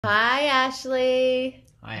Hi, Ashley.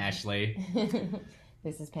 Hi, Ashley.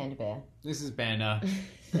 This is Panda Bear. This is Panda.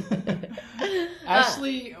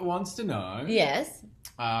 Ashley wants to know, Yes.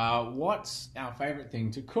 what's our favourite thing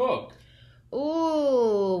to cook?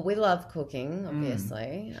 Ooh, we love cooking,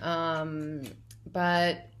 obviously.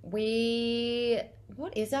 But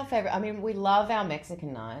what is our favorite? I mean, we love our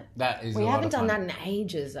Mexican night. That is We a lot haven't of done fun. that in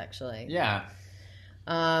ages, actually. Yeah.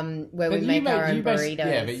 Where we make our own burritos.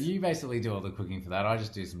 Yeah, but you basically do all the cooking for that. I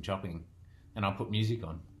just do some chopping, and I'll put music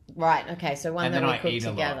on. Right. Okay. So one And that then we I cook eat a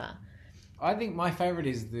lot. together. I think my favourite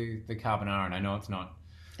is the carbonara, and I know it's not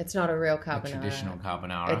It's not a real a carbonara. traditional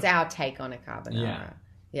carbonara. It's our take on a carbonara. Yeah.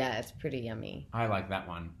 Yeah, it's pretty yummy. I like that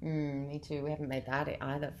one. Me too. We haven't made that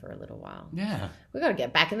either for a little while. Yeah. We've got to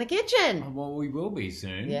get back in the kitchen. Well, we will be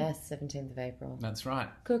soon. Yes, 17th of April. That's right.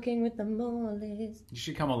 Cooking with the Morleys. You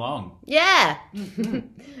should come along. Yeah.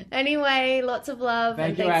 Anyway, lots of love.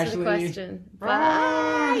 Thank and you, thanks for the Ashley. question. Bye.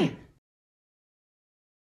 Bye.